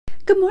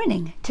Good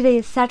morning. Today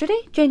is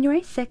Saturday,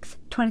 January 6,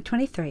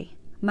 2023.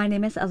 My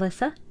name is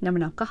Alyssa, and I'm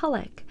an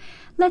alcoholic.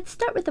 Let's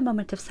start with a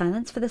moment of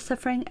silence for the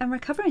suffering and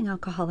recovering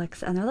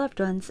alcoholics and their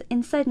loved ones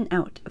inside and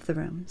out of the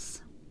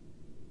rooms.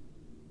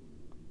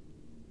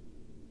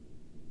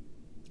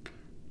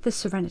 The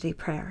Serenity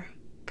Prayer.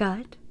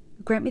 God,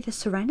 grant me the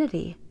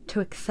serenity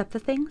to accept the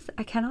things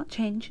I cannot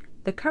change,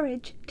 the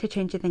courage to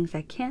change the things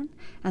I can,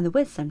 and the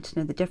wisdom to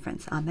know the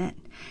difference. Amen.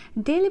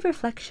 Daily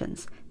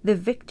Reflections. The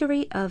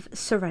Victory of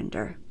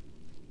Surrender.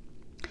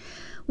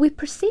 We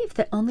perceive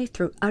that only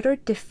through utter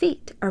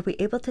defeat are we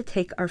able to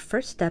take our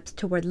first steps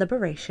toward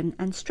liberation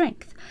and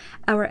strength.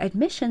 Our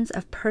admissions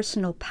of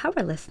personal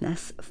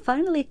powerlessness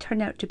finally turn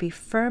out to be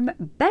firm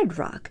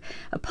bedrock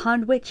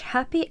upon which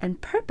happy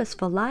and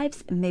purposeful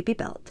lives may be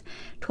built.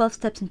 12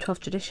 Steps and 12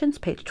 Traditions,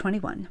 page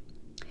 21.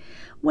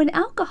 When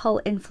alcohol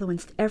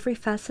influenced every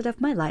facet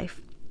of my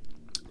life,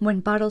 when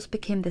bottles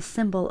became the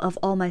symbol of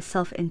all my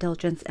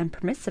self-indulgence and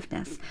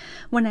permissiveness,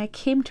 when I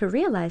came to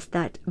realize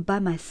that, by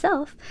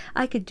myself,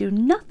 I could do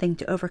nothing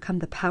to overcome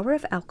the power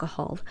of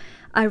alcohol,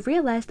 I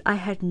realized I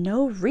had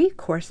no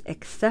recourse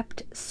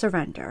except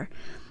surrender.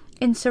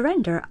 In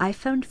surrender, I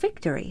found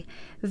victory.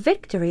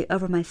 Victory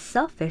over my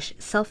selfish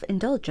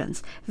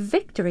self-indulgence.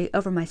 Victory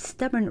over my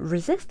stubborn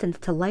resistance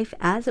to life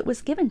as it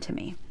was given to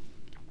me.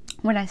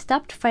 When I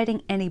stopped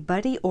fighting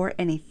anybody or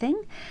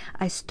anything,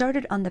 I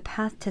started on the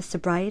path to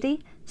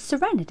sobriety,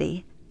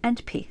 serenity,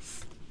 and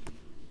peace.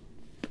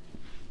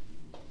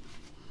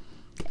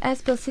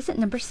 As Bill sees it,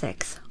 number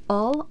 6,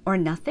 all or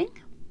nothing.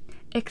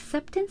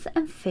 Acceptance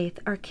and faith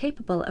are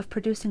capable of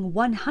producing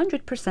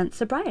 100%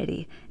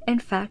 sobriety. In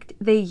fact,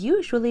 they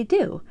usually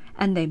do,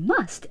 and they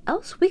must,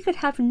 else we could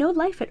have no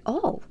life at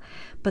all.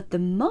 But the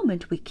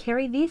moment we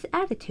carry these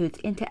attitudes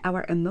into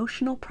our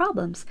emotional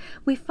problems,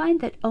 we find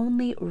that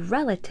only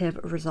relative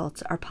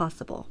results are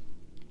possible.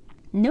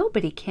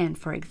 Nobody can,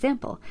 for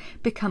example,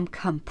 become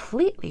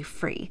completely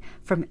free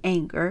from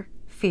anger,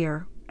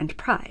 fear, and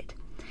pride.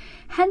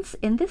 Hence,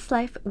 in this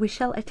life, we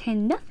shall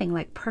attain nothing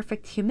like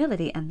perfect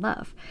humility and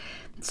love.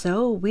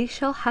 So we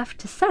shall have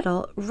to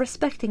settle,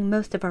 respecting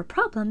most of our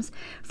problems,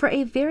 for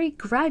a very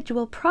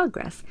gradual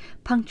progress,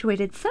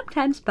 punctuated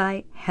sometimes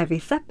by heavy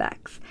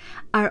setbacks.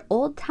 Our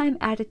old-time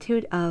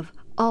attitude of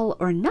all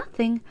or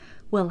nothing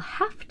will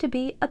have to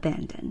be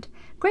abandoned.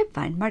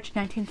 Grapevine, March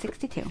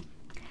 1962.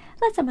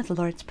 Let's end with the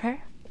Lord's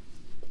Prayer.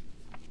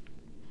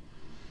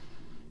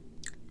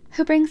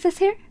 Who brings us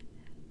here?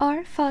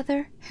 Our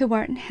Father, who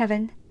art in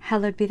heaven,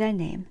 hallowed be thy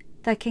name.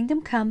 Thy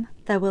kingdom come,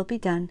 thy will be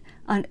done,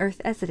 on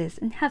earth as it is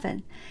in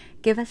heaven.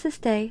 Give us this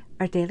day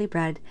our daily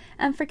bread,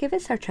 and forgive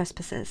us our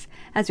trespasses,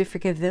 as we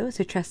forgive those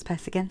who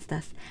trespass against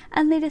us.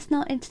 And lead us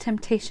not into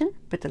temptation,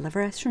 but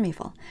deliver us from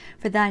evil.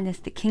 For thine is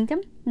the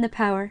kingdom, and the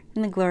power,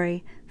 and the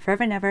glory,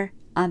 forever and ever.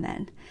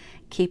 Amen.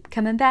 Keep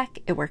coming back.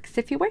 It works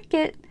if you work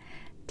it.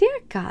 Dear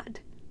God,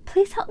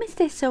 please help me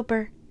stay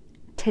sober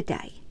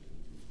today.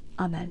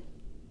 Amen.